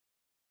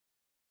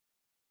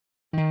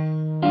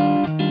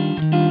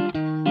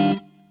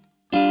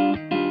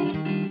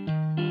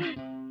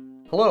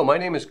Hello, my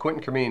name is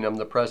Quentin Kermeen. I'm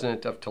the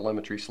president of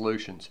Telemetry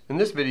Solutions. In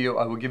this video,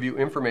 I will give you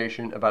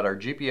information about our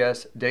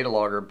GPS data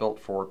logger built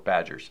for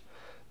Badgers.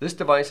 This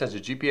device has a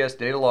GPS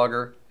data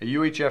logger, a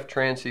UHF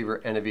transceiver,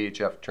 and a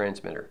VHF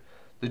transmitter.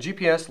 The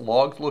GPS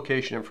logs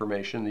location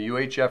information, the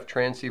UHF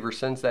transceiver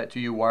sends that to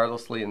you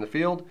wirelessly in the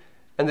field,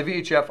 and the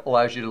VHF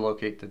allows you to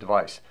locate the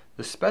device.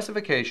 The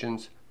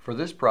specifications for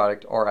this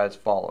product are as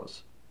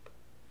follows.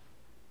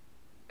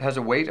 It has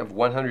a weight of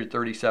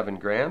 137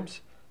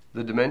 grams.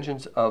 The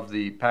dimensions of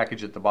the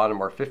package at the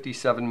bottom are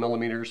 57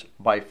 millimeters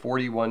by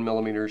 41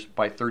 millimeters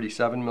by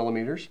 37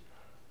 millimeters.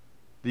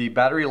 The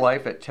battery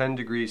life at 10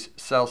 degrees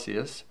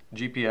Celsius,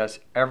 GPS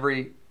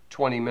every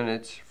 20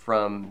 minutes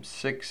from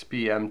 6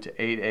 p.m.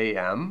 to 8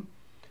 a.m.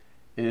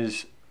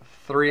 is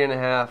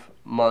 3.5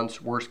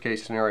 months worst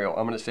case scenario.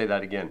 I'm going to say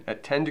that again.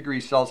 At 10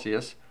 degrees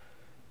Celsius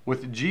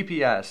with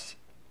GPS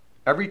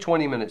every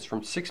 20 minutes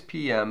from 6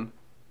 p.m.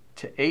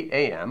 to 8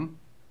 a.m.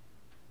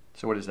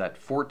 So what is that?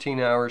 14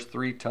 hours,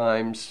 3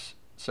 times,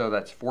 so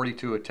that's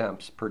 42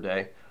 attempts per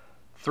day.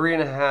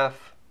 3.5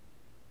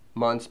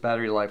 months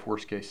battery life,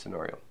 worst case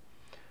scenario.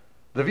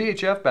 The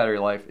VHF battery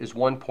life is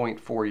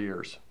 1.4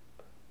 years.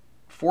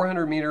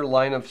 400 meter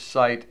line of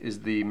sight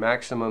is the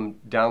maximum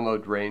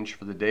download range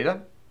for the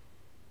data.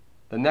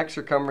 The neck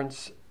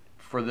circumference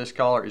for this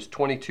collar is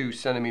 22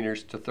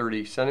 centimeters to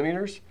 30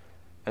 centimeters,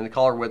 and the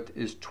collar width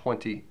is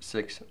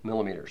 26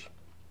 millimeters.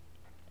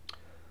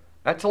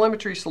 At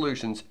Telemetry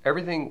Solutions,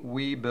 everything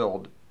we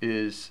build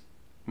is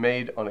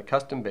made on a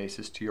custom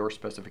basis to your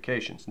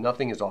specifications.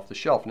 Nothing is off the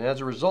shelf, and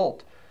as a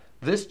result,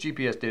 this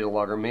GPS data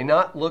logger may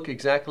not look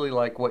exactly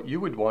like what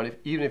you would want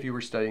even if you were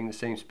studying the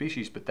same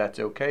species, but that's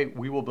okay.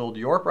 We will build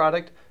your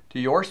product to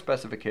your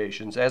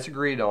specifications as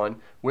agreed on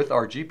with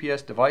our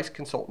GPS device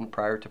consultant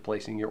prior to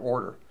placing your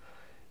order.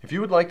 If you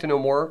would like to know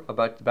more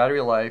about the battery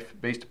life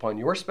based upon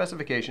your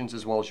specifications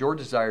as well as your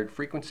desired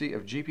frequency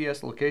of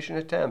GPS location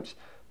attempts,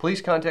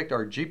 please contact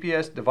our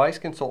GPS device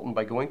consultant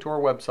by going to our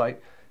website,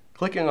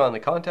 clicking on the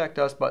Contact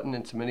Us button,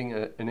 and submitting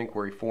an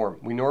inquiry form.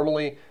 We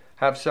normally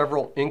have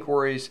several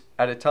inquiries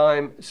at a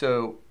time,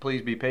 so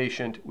please be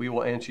patient. We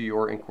will answer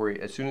your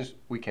inquiry as soon as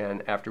we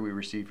can after we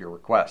receive your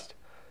request.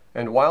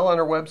 And while on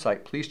our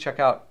website, please check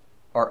out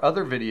our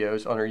other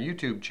videos on our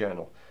YouTube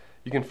channel.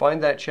 You can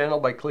find that channel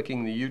by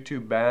clicking the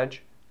YouTube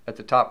badge at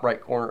the top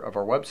right corner of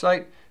our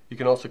website. You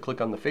can also click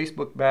on the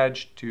Facebook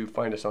badge to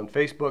find us on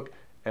Facebook,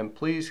 and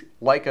please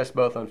like us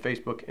both on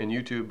Facebook and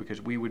YouTube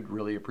because we would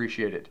really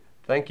appreciate it.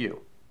 Thank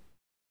you.